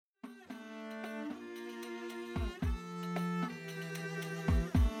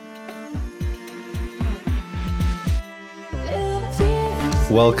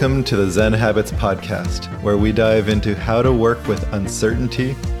Welcome to the Zen Habits Podcast, where we dive into how to work with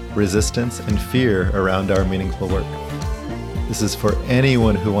uncertainty, resistance, and fear around our meaningful work. This is for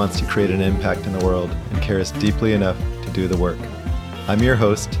anyone who wants to create an impact in the world and cares deeply enough to do the work. I'm your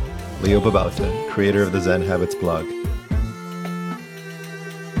host, Leo Babauta, creator of the Zen Habits blog.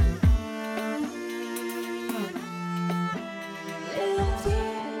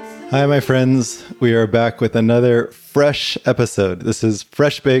 Hi, my friends. We are back with another fresh episode. This is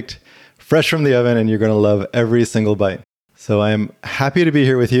fresh baked, fresh from the oven, and you're going to love every single bite. So I'm happy to be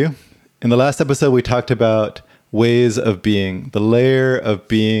here with you. In the last episode, we talked about ways of being, the layer of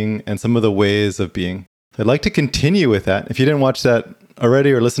being, and some of the ways of being. I'd like to continue with that. If you didn't watch that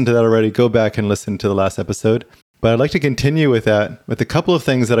already or listen to that already, go back and listen to the last episode. But I'd like to continue with that with a couple of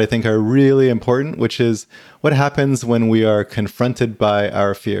things that I think are really important, which is what happens when we are confronted by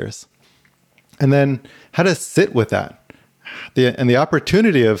our fears. And then how to sit with that and the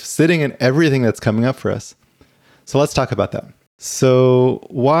opportunity of sitting in everything that's coming up for us. So let's talk about that. So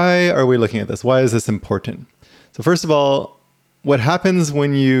why are we looking at this? Why is this important? So first of all, what happens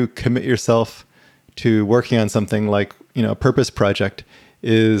when you commit yourself to working on something like, a purpose project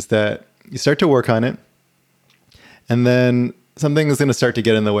is that you start to work on it, and then something is going to start to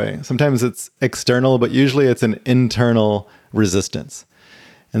get in the way. Sometimes it's external, but usually it's an internal resistance.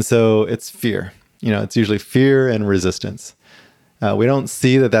 And so it's fear. It's usually fear and resistance. We don't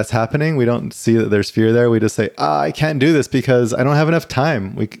see that that's happening. We don't see that there's fear there. We just say, I can't do this because I don't have enough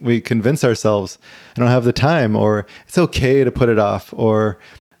time. We convince ourselves I don't have the time, or it's okay to put it off, or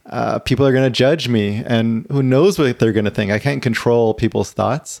people are going to judge me, and who knows what they're going to think. I can't control people's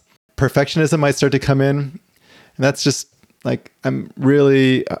thoughts. Perfectionism might start to come in, and that's just like, I'm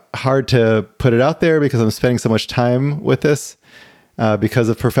really hard to put it out there because I'm spending so much time with this because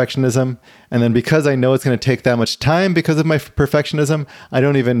of perfectionism. And then because I know it's going to take that much time because of my perfectionism, I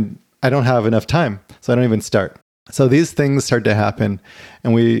don't have enough time. So I don't even start. So these things start to happen,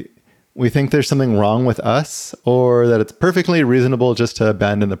 and we think there's something wrong with us, or that it's perfectly reasonable just to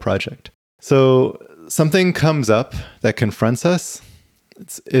abandon the project. So something comes up that confronts us.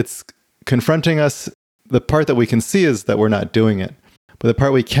 It's confronting us. The part that we can see is that we're not doing it. But the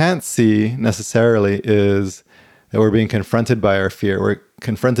part we can't see necessarily is that we're being confronted by our fear. We're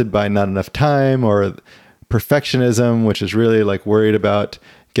confronted by not enough time, or perfectionism, which is really like worried about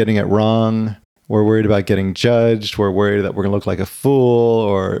getting it wrong. We're worried about getting judged. We're worried that we're going to look like a fool,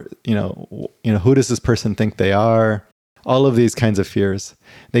 or, who does this person think they are? All of these kinds of fears.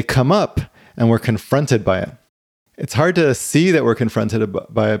 They come up and we're confronted by it. It's hard to see that we're confronted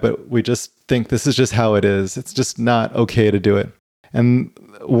by it, but we just think this is just how it is. It's just not okay to do it. And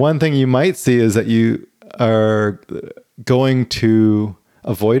one thing you might see is that you are going to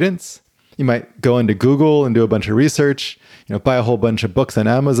avoidance. You might go into Google and do a bunch of research, buy a whole bunch of books on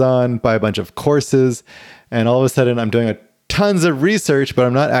Amazon, buy a bunch of courses, and all of a sudden I'm doing tons of research, but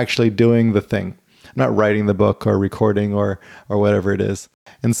I'm not actually doing the thing. I'm not writing the book or recording or whatever it is.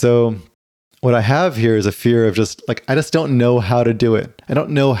 And so what I have here is a fear of I just don't know how to do it. I don't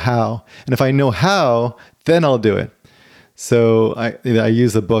know how. And if I know how, then I'll do it. So I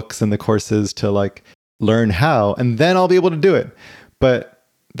use the books and the courses to learn how, and then I'll be able to do it. But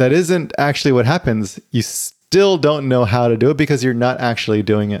that isn't actually what happens. You still don't know how to do it because you're not actually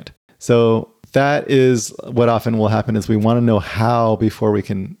doing it. So that is what often will happen, is we want to know how before we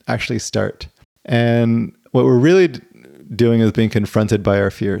can actually start. And what we're really doing is being confronted by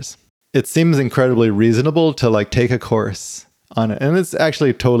our fears. It seems incredibly reasonable to take a course on it. And it's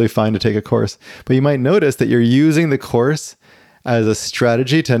actually totally fine to take a course. But you might notice that you're using the course as a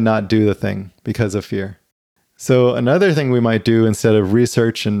strategy to not do the thing because of fear. So another thing we might do instead of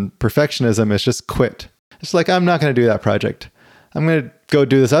research and perfectionism is just quit. It's I'm not going to do that project. I'm going to go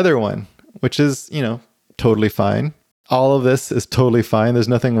do this other one, which is, totally fine. All of this is totally fine. There's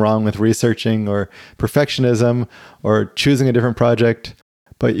nothing wrong with researching or perfectionism or choosing a different project.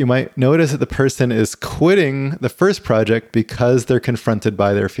 But you might notice that the person is quitting the first project because they're confronted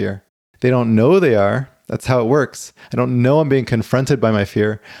by their fear. They don't know they are. That's how it works. I don't know I'm being confronted by my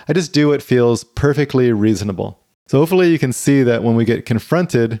fear. I just do what feels perfectly reasonable. So hopefully you can see that when we get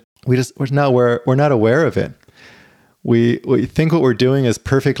confronted, we're not aware of it. We think what we're doing is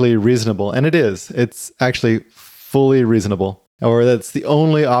perfectly reasonable, and it is. It's actually fully reasonable, or that's the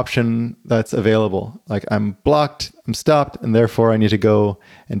only option that's available. I'm blocked, I'm stopped, and therefore I need to go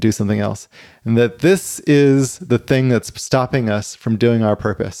and do something else. And that this is the thing that's stopping us from doing our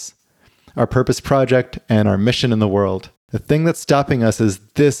purpose project, and our mission in the world. The thing that's stopping us is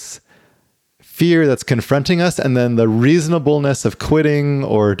this fear that's confronting us, and then the reasonableness of quitting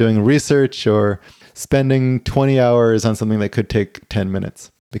or doing research or spending 20 hours on something that could take 10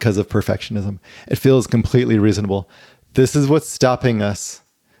 minutes because of perfectionism. It feels completely reasonable. This is what's stopping us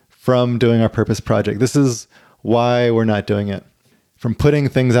from doing our purpose project. This is why we're not doing it. From putting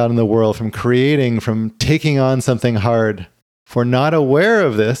things out in the world, from creating, from taking on something hard. If we're not aware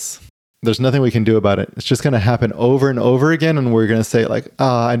of this, there's nothing we can do about it. It's just going to happen over and over again. And we're going to say like,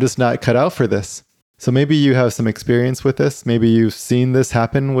 I'm just not cut out for this. So maybe you have some experience with this. Maybe you've seen this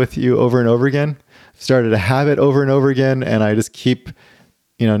happen with you over and over again. I've started a habit over and over again, and I just keep,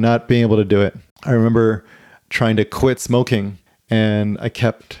 not being able to do it. I remember trying to quit smoking, and I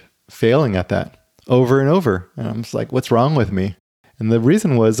kept failing at that over and over. And I'm just like, what's wrong with me? And the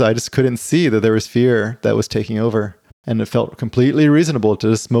reason was I just couldn't see that there was fear that was taking over. And it felt completely reasonable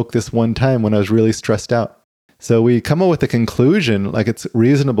to just smoke this one time when I was really stressed out. So we come up with a conclusion like it's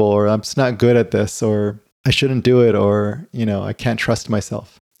reasonable, or I'm just not good at this, or I shouldn't do it, or, I can't trust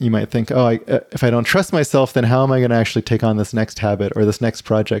myself. You might think, if I don't trust myself, then how am I going to actually take on this next habit or this next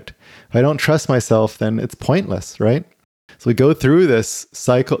project? If I don't trust myself, then it's pointless, right? So we go through these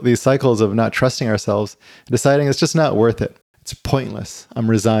cycles of not trusting ourselves, deciding it's just not worth it. It's pointless. I'm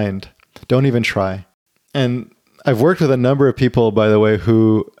resigned. Don't even try. And I've worked with a number of people, by the way,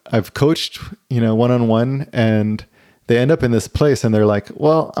 who I've coached, one-on-one, and they end up in this place and they're like,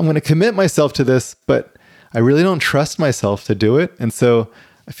 well, I'm going to commit myself to this, but I really don't trust myself to do it. And so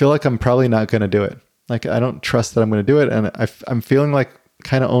I feel like I'm probably not going to do it. Like, I don't trust that I'm going to do it. And I'm feeling like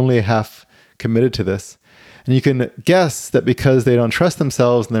kind of only half committed to this. And you can guess that because they don't trust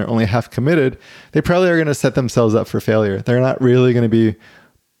themselves and they're only half committed, they probably are going to set themselves up for failure. They're not really going to be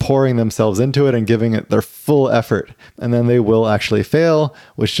pouring themselves into it and giving it their full effort. And then they will actually fail,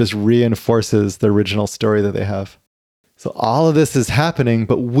 which just reinforces the original story that they have. So all of this is happening,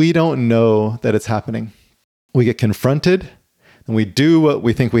 but we don't know that it's happening. We get confronted and we do what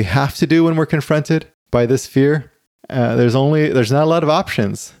we think we have to do when we're confronted by this fear. There's not a lot of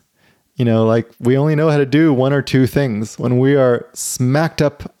options. We only know how to do one or two things. When we are smacked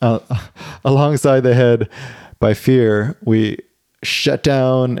up alongside the head by fear, we shut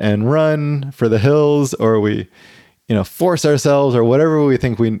down and run for the hills, or we, force ourselves, or whatever we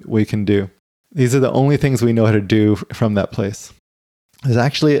think we can do. These are the only things we know how to do from that place. There's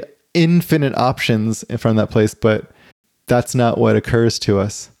actually infinite options from that place, but that's not what occurs to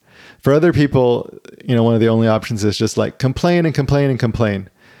us. For other people, one of the only options is just like complain and complain and complain.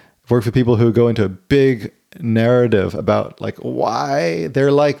 I've worked with people who go into a big narrative about like why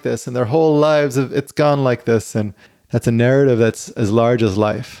they're like this and their whole lives it's gone like this, and that's a narrative that's as large as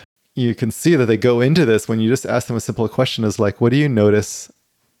life. You can see that they go into this when you just ask them a simple question is like, what do you notice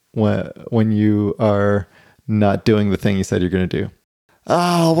when you are not doing the thing you said you're going to do?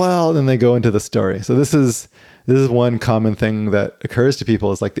 Oh, well, then they go into the story. So this is one common thing that occurs to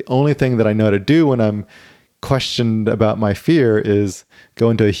people is like the only thing that I know how to do when I'm questioned about my fear is go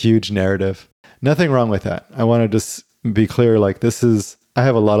into a huge narrative. Nothing wrong with that. I want to just be clear, like I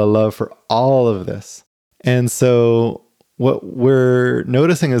have a lot of love for all of this. And so what we're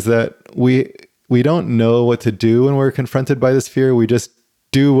noticing is that we don't know what to do when we're confronted by this fear. We just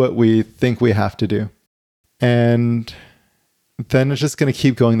do what we think we have to do. And then it's just going to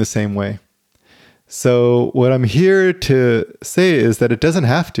keep going the same way. So what I'm here to say is that it doesn't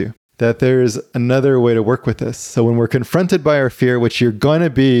have to, that there's another way to work with this. So when we're confronted by our fear, which you're going to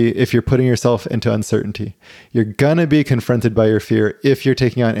be if you're putting yourself into uncertainty, you're going to be confronted by your fear if you're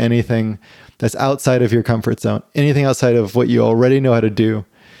taking on anything that's outside of your comfort zone, anything outside of what you already know how to do,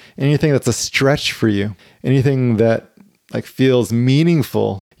 anything that's a stretch for you, anything that like feels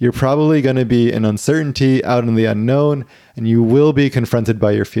meaningful. You're probably going to be in uncertainty, out in the unknown, and you will be confronted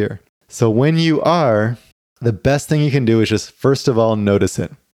by your fear. So when you are, the best thing you can do is just, first of all, notice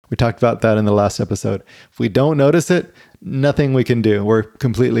it. We talked about that in the last episode. If we don't notice it, nothing we can do. We're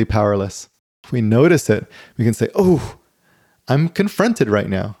completely powerless. If we notice it, we can say, oh, I'm confronted right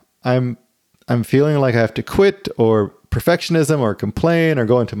now. I'm feeling like I have to quit, or perfectionism, or complain, or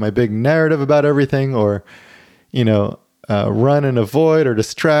go into my big narrative about everything, or, run and avoid, or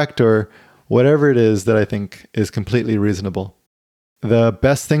distract, or whatever it is that I think is completely reasonable. The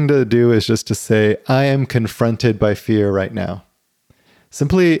best thing to do is just to say, I am confronted by fear right now.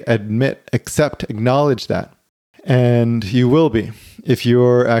 Simply admit, accept, acknowledge that. And you will be. If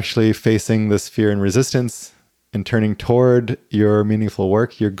you're actually facing this fear and resistance and turning toward your meaningful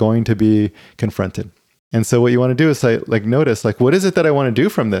work, you're going to be confronted. And so what you want to do is notice, what is it that I want to do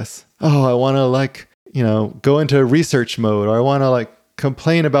from this? Oh, I want to go into research mode, or I want to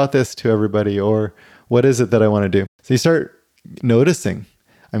complain about this to everybody, or what is it that I want to do? So you start noticing,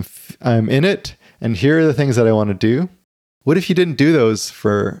 I'm in it, and here are the things that I want to do. What if you didn't do those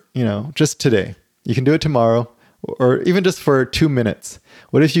for, just today? You can do it tomorrow or even just for 2 minutes.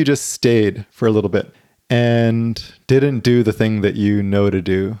 What if you just stayed for a little bit and didn't do the thing that you know to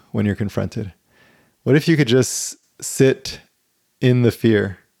do when you're confronted? What if you could just sit in the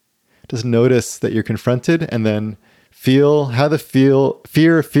fear? Just notice that you're confronted and then feel how the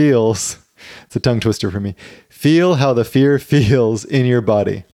fear feels. It's a tongue twister for me. Feel how the fear feels in your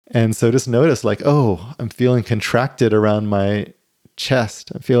body. And so just notice like, oh, I'm feeling contracted around my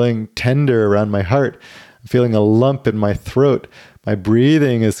chest. I'm feeling tender around my heart. I'm feeling a lump in my throat. My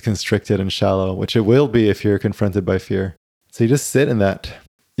breathing is constricted and shallow, which it will be if you're confronted by fear. So you just sit in that.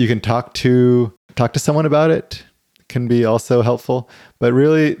 You can talk to someone about it. It can be also helpful. But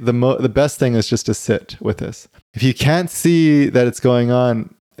really, the best thing is just to sit with this. If you can't see that it's going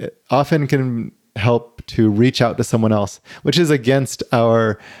on, it often can help to reach out to someone else, which is against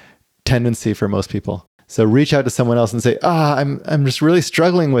our tendency for most people. So reach out to someone else and say, I'm just really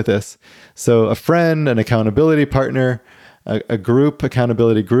struggling with this. So a friend, an accountability partner, a group,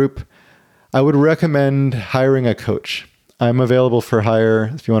 accountability group. I would recommend hiring a coach. I'm available for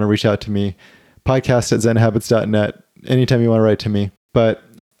hire if you want to reach out to me. podcast@zenhabits.net. Anytime you want to write to me. But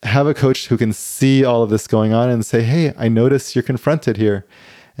have a coach who can see all of this going on and say, hey, I notice you're confronted here.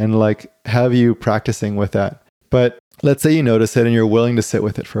 And like have you practicing with that. But let's say you notice it and you're willing to sit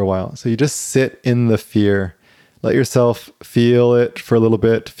with it for a while. So you just sit in the fear. Let yourself feel it for a little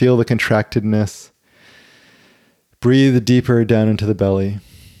bit. Feel the contractedness. Breathe deeper down into the belly.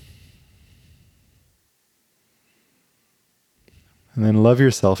 And then love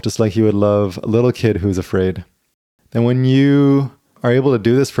yourself just like you would love a little kid who's afraid. Then when you are able to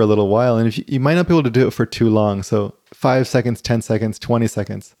do this for a little while, and if you might not be able to do it for too long, so 5 seconds, 10 seconds, 20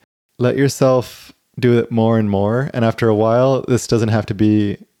 seconds, let yourself do it more and more. And after a while, this doesn't have to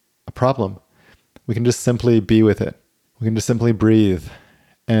be a problem. We can just simply be with it. We can just simply breathe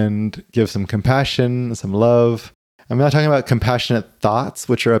and give some compassion, some love. I'm not talking about compassionate thoughts,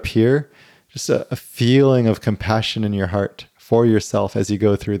 which are up here, just a feeling of compassion in your heart for yourself as you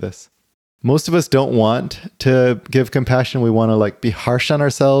go through this. Most of us don't want to give compassion. We want to like be harsh on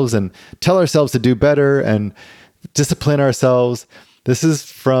ourselves and tell ourselves to do better and discipline ourselves. This is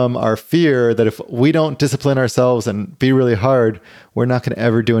from our fear that if we don't discipline ourselves and be really hard, we're not going to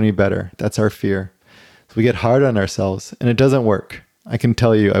ever do any better. That's our fear. So we get hard on ourselves and it doesn't work. I can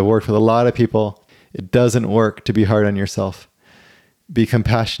tell you, I've worked with a lot of people. It doesn't work to be hard on yourself. Be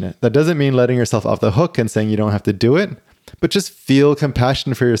compassionate. That doesn't mean letting yourself off the hook and saying you don't have to do it, but just feel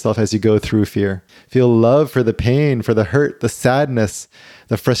compassion for yourself as you go through fear. Feel love for the pain, for the hurt, the sadness,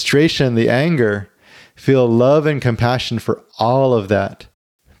 the frustration, the anger. Feel love and compassion for all of that.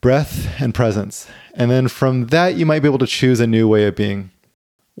 Breath and presence. And then from that, you might be able to choose a new way of being.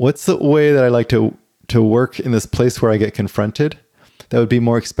 What's the way that I like to work in this place where I get confronted that would be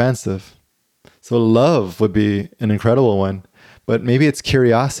more expansive? So love would be an incredible one, but maybe it's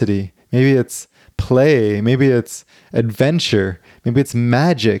curiosity. Maybe it's play. Maybe it's adventure. Maybe it's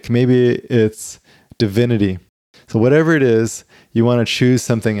magic. Maybe it's divinity. So whatever it is, you want to choose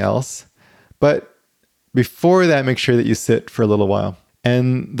something else. But before that, make sure that you sit for a little while.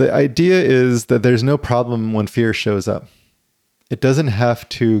 And the idea is that there's no problem when fear shows up. It doesn't have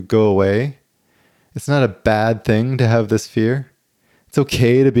to go away. It's not a bad thing to have this fear. It's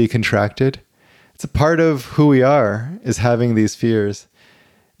okay to be contracted. It's a part of who we are, is having these fears.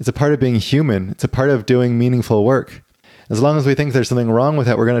 It's a part of being human. It's a part of doing meaningful work. As long as we think there's something wrong with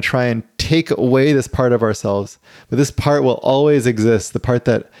that, we're going to try and take away this part of ourselves. But this part will always exist, the part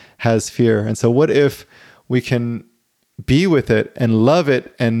that has fear. And so what if we can be with it and love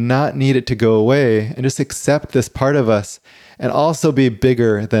it and not need it to go away and just accept this part of us and also be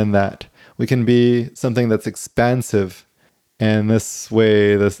bigger than that? We can be something that's expansive. And this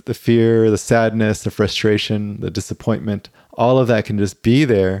way, the fear, the sadness, the frustration, the disappointment, all of that can just be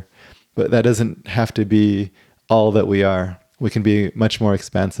there, but that doesn't have to be all that we are. We can be much more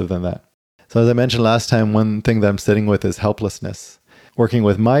expansive than that. So as I mentioned last time, one thing that I'm sitting with is helplessness. Working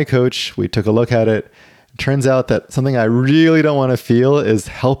with my coach, we took a look at it. It turns out that something I really don't want to feel is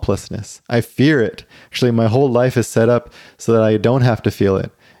helplessness. I fear it. Actually, my whole life is set up so that I don't have to feel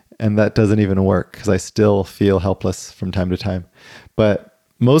it. And that doesn't even work because I still feel helpless from time to time. But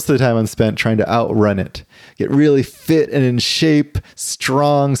most of the time I'm spent trying to outrun it, get really fit and in shape,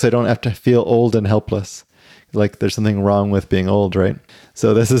 strong, so I don't have to feel old and helpless. Like there's something wrong with being old, right?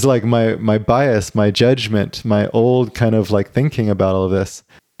 So this is like my bias, my judgment, my old kind of like thinking about all of this.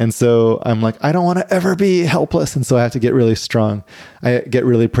 And so I'm like, I don't want to ever be helpless. And so I have to get really strong. I get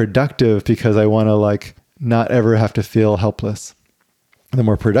really productive because I want to like not ever have to feel helpless. The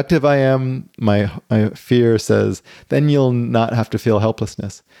more productive I am, my fear says, then you'll not have to feel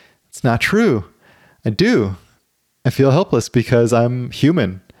helplessness. It's not true. I do. I feel helpless because I'm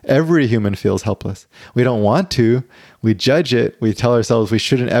human. Every human feels helpless. We don't want to. We judge it. We tell ourselves we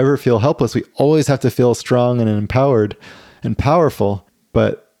shouldn't ever feel helpless. We always have to feel strong and empowered and powerful.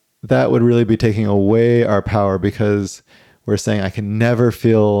 But that would really be taking away our power, because we're saying I can never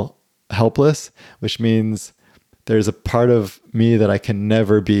feel helpless, which means there's a part of me that I can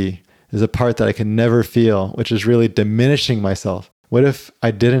never be. There's a part that I can never feel, which is really diminishing myself. What if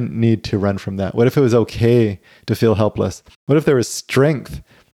I didn't need to run from that? What if it was okay to feel helpless? What if there was strength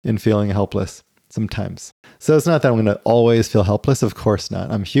in feeling helpless sometimes? So it's not that I'm going to always feel helpless. Of course not.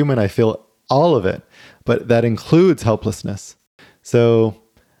 I'm human. I feel all of it, but that includes helplessness. So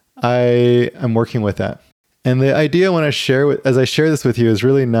I am working with that. And the idea when I share this with you is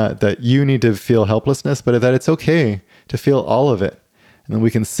really not that you need to feel helplessness, but that it's okay to feel all of it. And then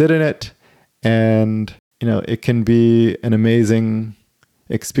we can sit in it, and it can be an amazing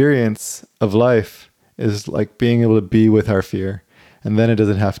experience of life, is like being able to be with our fear. And then it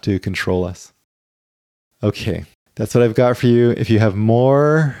doesn't have to control us. Okay, that's what I've got for you. If you have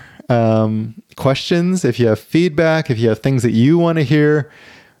more questions, if you have feedback, if you have things that you want to hear,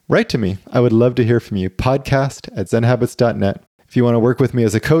 write to me. I would love to hear from you. podcast@zenhabits.net. If you want to work with me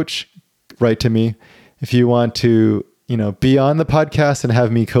as a coach, write to me. If you want to, be on the podcast and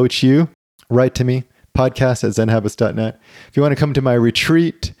have me coach you, write to me. podcast@zenhabits.net. If you want to come to my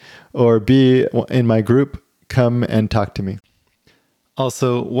retreat or be in my group, come and talk to me.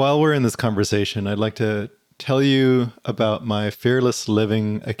 Also, while we're in this conversation, I'd like to tell you about my Fearless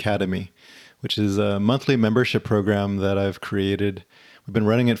Living Academy, which is a monthly membership program that I've created. We've been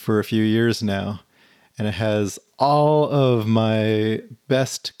running it for a few years now, and it has all of my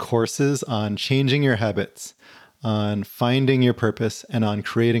best courses on changing your habits, on finding your purpose, and on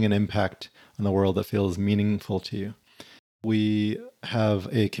creating an impact on the world that feels meaningful to you. We have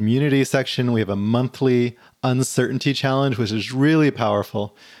a community section. We have a monthly uncertainty challenge, which is really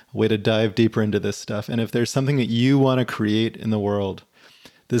powerful, a way to dive deeper into this stuff. And if there's something that you want to create in the world,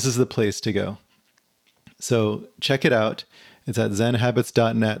 this is the place to go. So check it out. It's at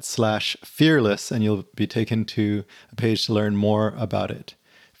zenhabits.net/fearless, and you'll be taken to a page to learn more about it.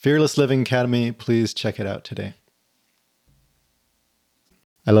 Fearless Living Academy, please check it out today.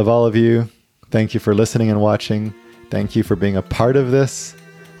 I love all of you. Thank you for listening and watching. Thank you for being a part of this.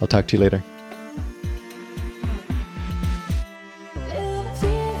 I'll talk to you later.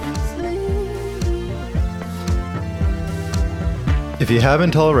 If you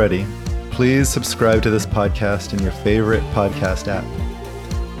haven't already, please subscribe to this podcast in your favorite podcast app.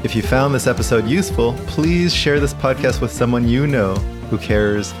 If you found this episode useful, please share this podcast with someone you know who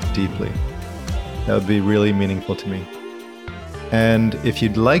cares deeply. That would be really meaningful to me. And if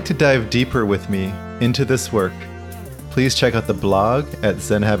you'd like to dive deeper with me into this work, please check out the blog at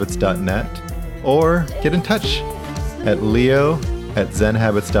zenhabits.net or get in touch at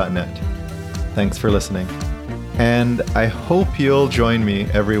leo@zenhabits.net. Thanks for listening. And I hope you'll join me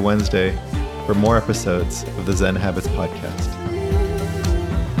every Wednesday for more episodes of the Zen Habits podcast.